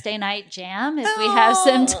Wednesday night jam if we have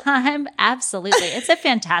some time. Absolutely. It's a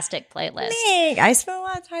fantastic playlist. I spent a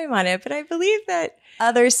lot of time on it, but I believe that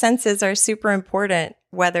other senses are super important,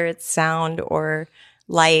 whether it's sound or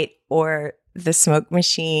light or the smoke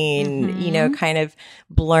machine, kind of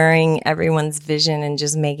blurring everyone's vision and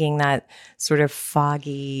just making that sort of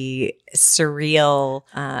foggy, surreal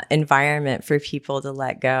environment for people to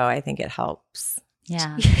let go. I think it helps.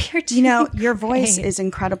 Yeah. Your voice is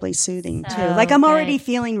incredibly soothing too. Like, I'm already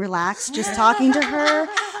feeling relaxed just talking to her.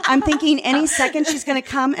 I'm thinking any second she's going to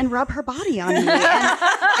come and rub her body on me.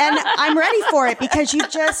 And I'm ready for it, because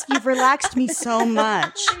you've relaxed me so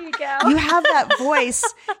much. There you go. You have that voice,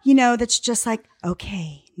 that's just like,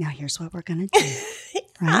 okay, now here's what we're going to do.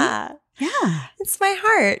 Right? Yeah. It's my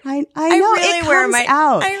heart. I know. Really it comes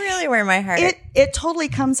out. I really wear my heart. It totally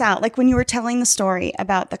comes out. Like when you were telling the story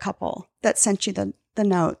about the couple that sent you the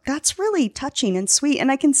note. That's really touching and sweet.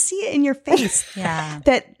 And I can see it in your face.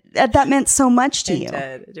 that meant so much to you.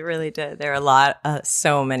 It really did. There are a lot,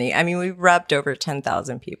 so many. I mean, we rubbed over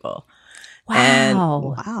 10,000 people.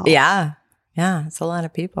 Wow. Wow. Yeah. Yeah. It's a lot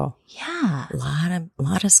of people. Yeah. A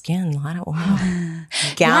lot of skin, a lot of oil.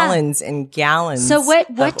 Gallons and gallons. So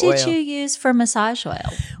what did you use for massage oil?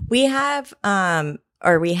 We have,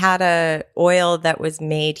 we had a oil that was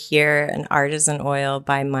made here, an artisan oil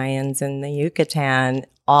by Mayans in the Yucatan,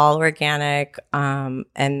 all organic,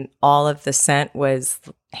 and all of the scent was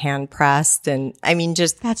hand pressed, and I mean,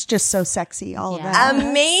 that's just so sexy. All of that,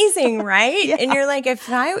 amazing, right? Yeah. And you're like, if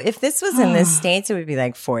this was in the States, it would be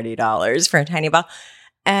like $40 for a tiny bottle,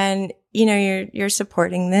 and you're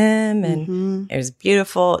supporting them, and it was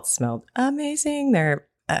beautiful. It smelled amazing. They're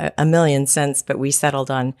a million scents, but we settled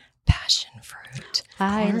on passion fruit.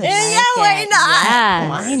 Why not? Yes.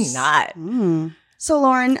 Why not? So,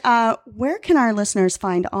 Lauren, where can our listeners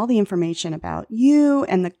find all the information about you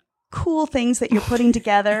and the cool things that you're putting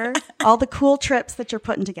together, all the cool trips that you're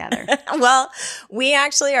putting together? Well, we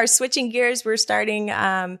actually are switching gears. We're starting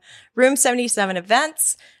Room 77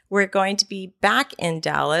 events. We're going to be back in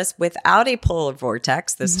Dallas without a polar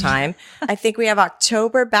vortex this time. I think we have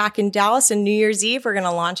October back in Dallas, and New Year's Eve, we're going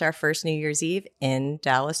to launch our first New Year's Eve in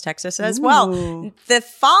Dallas, Texas as well. The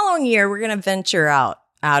following year, we're going to venture out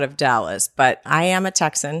of Dallas, but I am a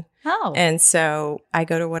Texan. Oh. And so I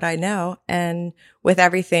go to what I know. And with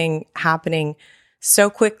everything happening so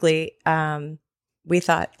quickly, we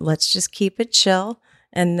thought, let's just keep it chill.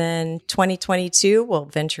 And then 2022, we'll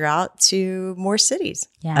venture out to more cities,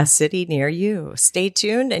 a city near you. Stay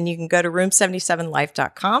tuned, and you can go to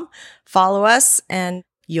room77life.com, follow us, and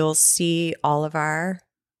you'll see all of our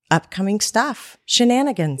upcoming stuff,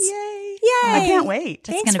 shenanigans. Yay. Yay. I can't wait.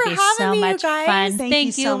 It's going to be so much fun.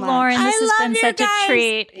 Thank you, so much. Lauren. This has been such a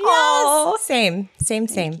treat. Yes. Oh, same.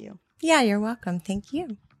 Thank you. Yeah, you're welcome. Thank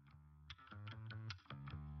you.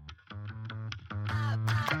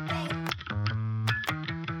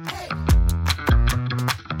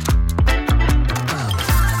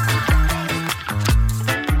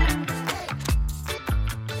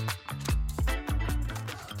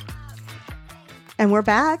 And we're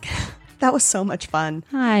back. That was so much fun.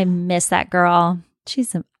 I miss that girl.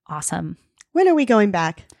 She's awesome. When are we going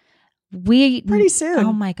back? Pretty soon.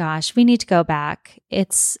 Oh my gosh. We need to go back.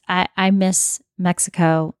 I miss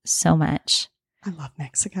Mexico so much. I love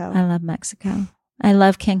Mexico. I love Mexico. I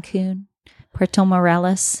love Cancun, Puerto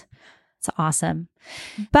Morelos. It's awesome.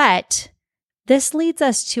 But this leads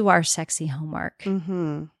us to our sexy homework.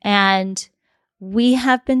 Mm-hmm. And we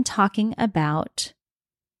have been talking about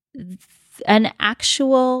an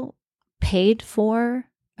actual paid for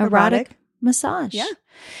erotic massage. Yeah.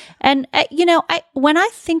 And, when I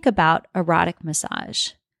think about erotic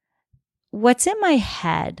massage, what's in my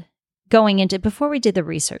head going into, before we did the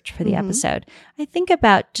research for the episode, I think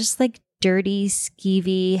about just like dirty,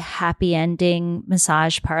 skeevy, happy ending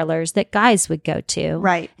massage parlors that guys would go to.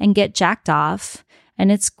 Right. And get jacked off.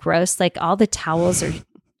 And it's gross. Like all the towels are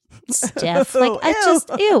stiff. Like I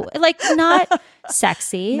just, ew. Like not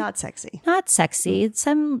sexy. Not sexy. Not sexy. It's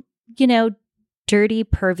some, dirty,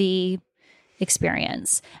 pervy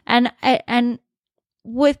experience. And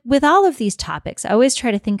with all of these topics, I always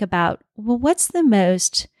try to think about, well, what's the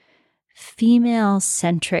most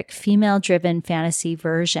female-centric, female-driven fantasy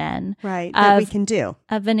version that we can do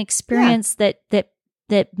of an experience that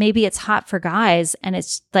maybe it's hot for guys, and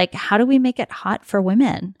it's like, how do we make it hot for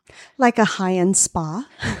women? Like a high-end spa.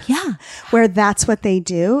 Yeah. Where that's what they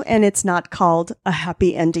do, and it's not called a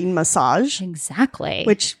happy ending massage. Exactly.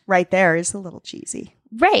 Which right there is a little cheesy.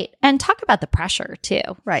 Right. And talk about the pressure too.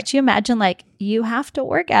 Right. Could you imagine, like, you have to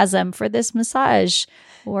orgasm for this massage?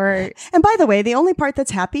 And by the way, the only part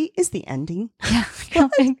that's happy is the ending. Yeah.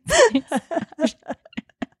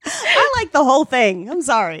 I like the whole thing. I'm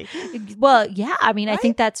sorry. Well, yeah. I mean, right? I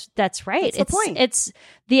think that's right. That's the point. It's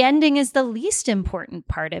the ending is the least important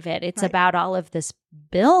part of it. It's about all of this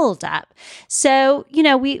build up. So,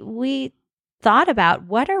 we thought about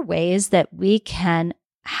what are ways that we can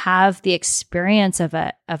have the experience of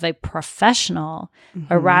a professional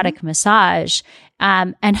erotic massage,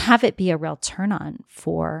 and have it be a real turn on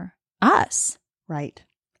for us. Right.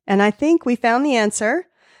 And I think we found the answer.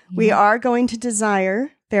 Yeah. We are going to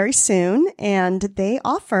Desire very soon, and they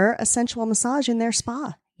offer a sensual massage in their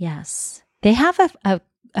spa. Yes. They have a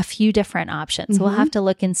few different options. We'll have to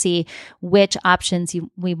look and see which options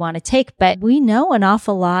we want to take. But we know an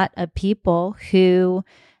awful lot of people who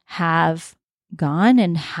have gone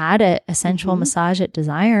and had a sensual massage at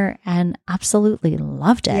Desire and absolutely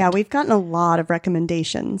loved it. Yeah, we've gotten a lot of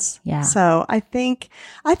recommendations. Yeah. So I think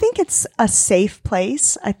it's a safe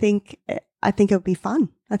place. I think it would be fun.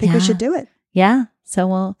 I think we should do it. Yeah.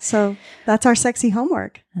 So that's our sexy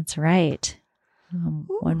homework. That's right.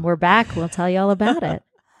 When we're back, we'll tell you all about it.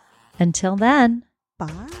 Until then, bye.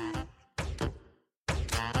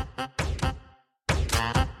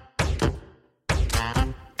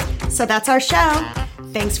 So that's our show.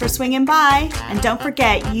 Thanks for swinging by. And don't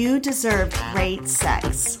forget, you deserve great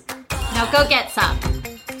sex. Now go get some.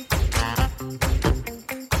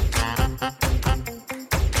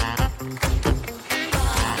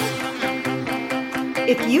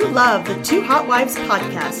 If you love the Two Hot Wives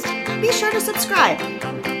podcast, be sure to subscribe.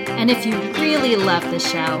 And if you really love the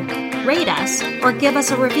show, rate us or give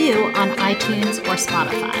us a review on iTunes or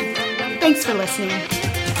Spotify. Thanks for listening.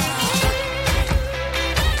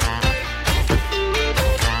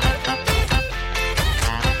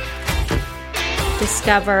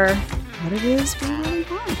 Discover what it is we really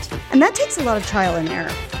want. And that takes a lot of trial and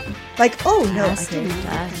error. Like, oh no, I didn't know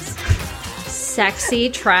that. Sexy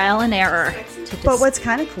trial and error. But what's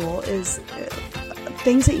kind of cool is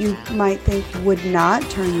things that you might think would not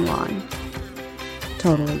turn you on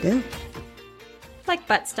totally do. Like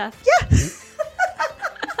butt stuff. Yeah. That's exactly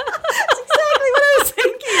what I was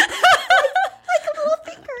thinking. Like a little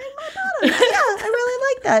finger in my bottom. Yeah, I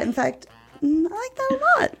really like that. In fact, I like that a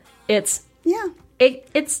lot. It's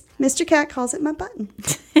Mr. Cat calls it my button.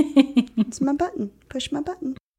 It's my button. Push my button.